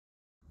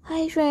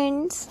Hi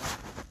friends,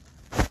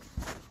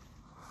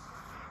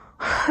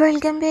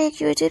 welcome back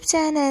YouTube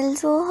channel.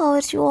 So how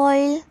are you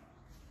all?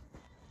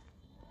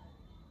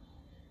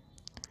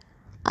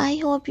 I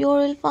hope you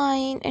are all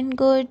fine and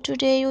good.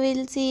 Today you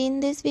will see in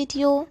this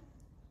video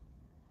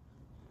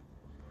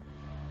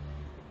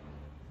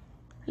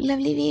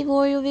lovely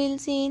viewer. You will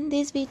see in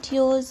this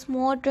videos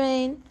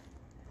modern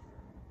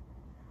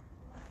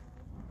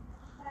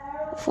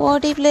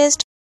 40 plus.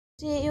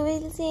 Today you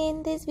will see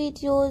in this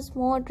videos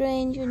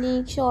modern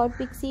unique short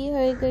pixie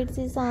haircut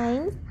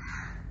designs.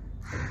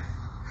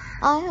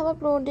 I have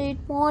uploaded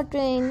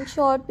modern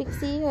short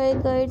pixie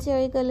haircuts,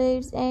 hair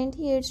colors and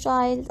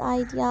hairstyles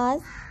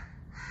ideas.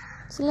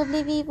 So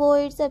lovely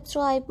viewers,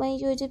 subscribe my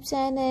YouTube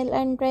channel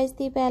and press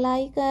the bell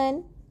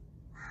icon.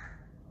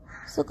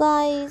 So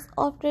guys,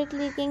 after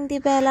clicking the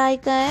bell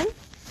icon,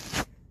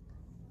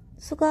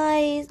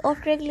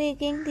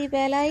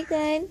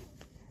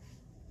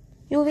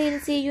 you will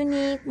see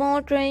unique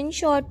modern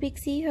short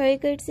pixie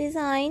haircut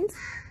designs.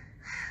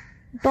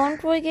 Don't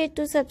forget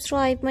to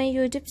subscribe my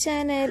YouTube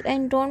channel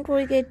and don't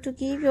forget to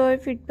give your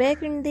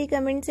feedback in the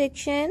comment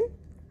section.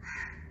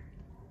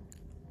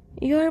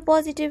 Your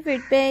positive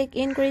feedback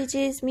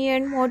encourages me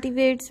and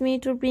motivates me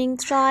to bring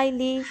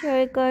stylish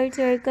haircuts,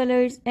 hair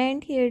colors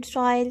and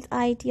hairstyles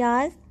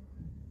ideas.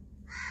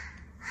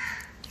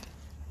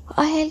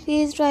 I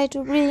always try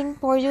to bring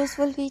more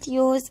useful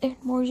videos and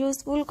more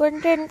useful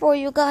content for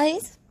you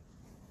guys.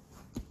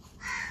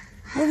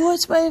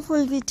 Watch my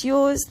full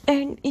videos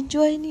and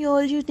enjoy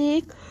your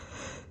unique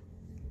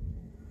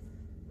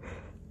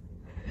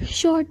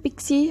short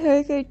pixie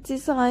haircut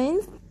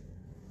designs.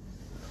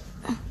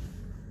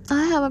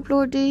 I have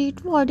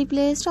uploaded 40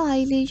 plus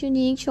stylish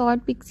unique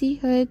short pixie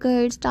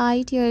haircuts,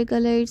 tight hair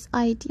colors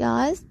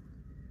ideas.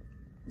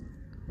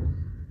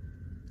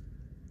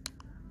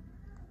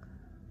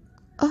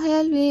 I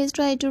always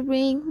try to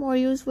bring more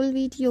useful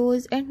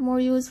videos and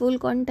more useful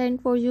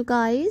content for you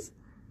guys.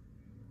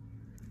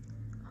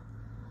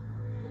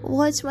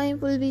 Watch my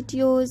full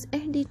videos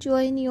and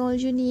enjoy your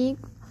unique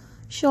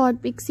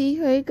short pixie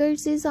haircut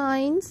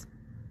designs.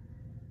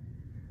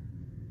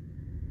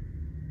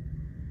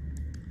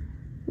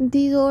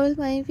 These are all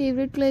my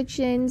favorite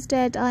collections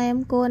that I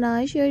am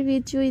gonna share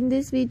with you in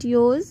these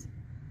videos.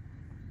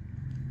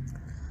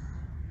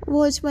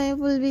 Watch my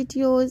full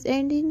videos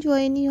and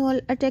enjoy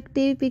your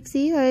attractive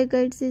pixie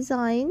haircut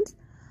designs.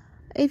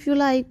 If you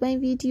like my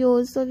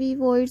videos, so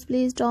viewers,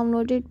 please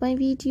download my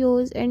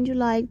videos and you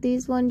like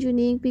these one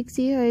unique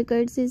pixie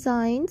haircut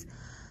designs.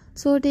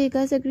 So take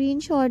a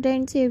screenshot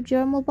and save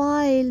your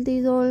mobile.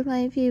 These are all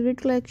my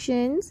favorite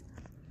collections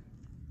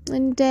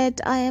and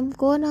that I am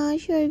gonna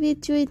share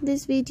with you in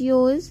these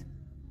videos.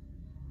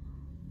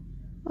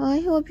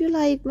 I hope you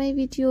like my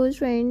videos,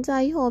 friends.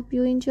 I hope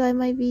you enjoy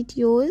my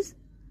videos.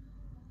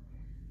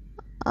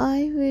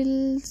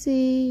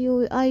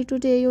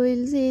 Today you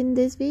will see in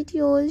this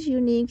videos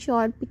unique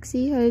short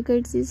pixie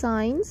haircut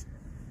designs.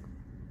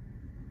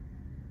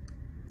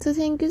 So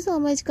thank you so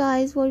much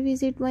guys for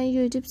visit my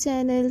YouTube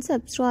channel.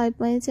 Subscribe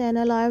my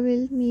channel. I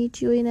will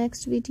meet you in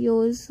next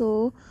videos.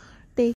 So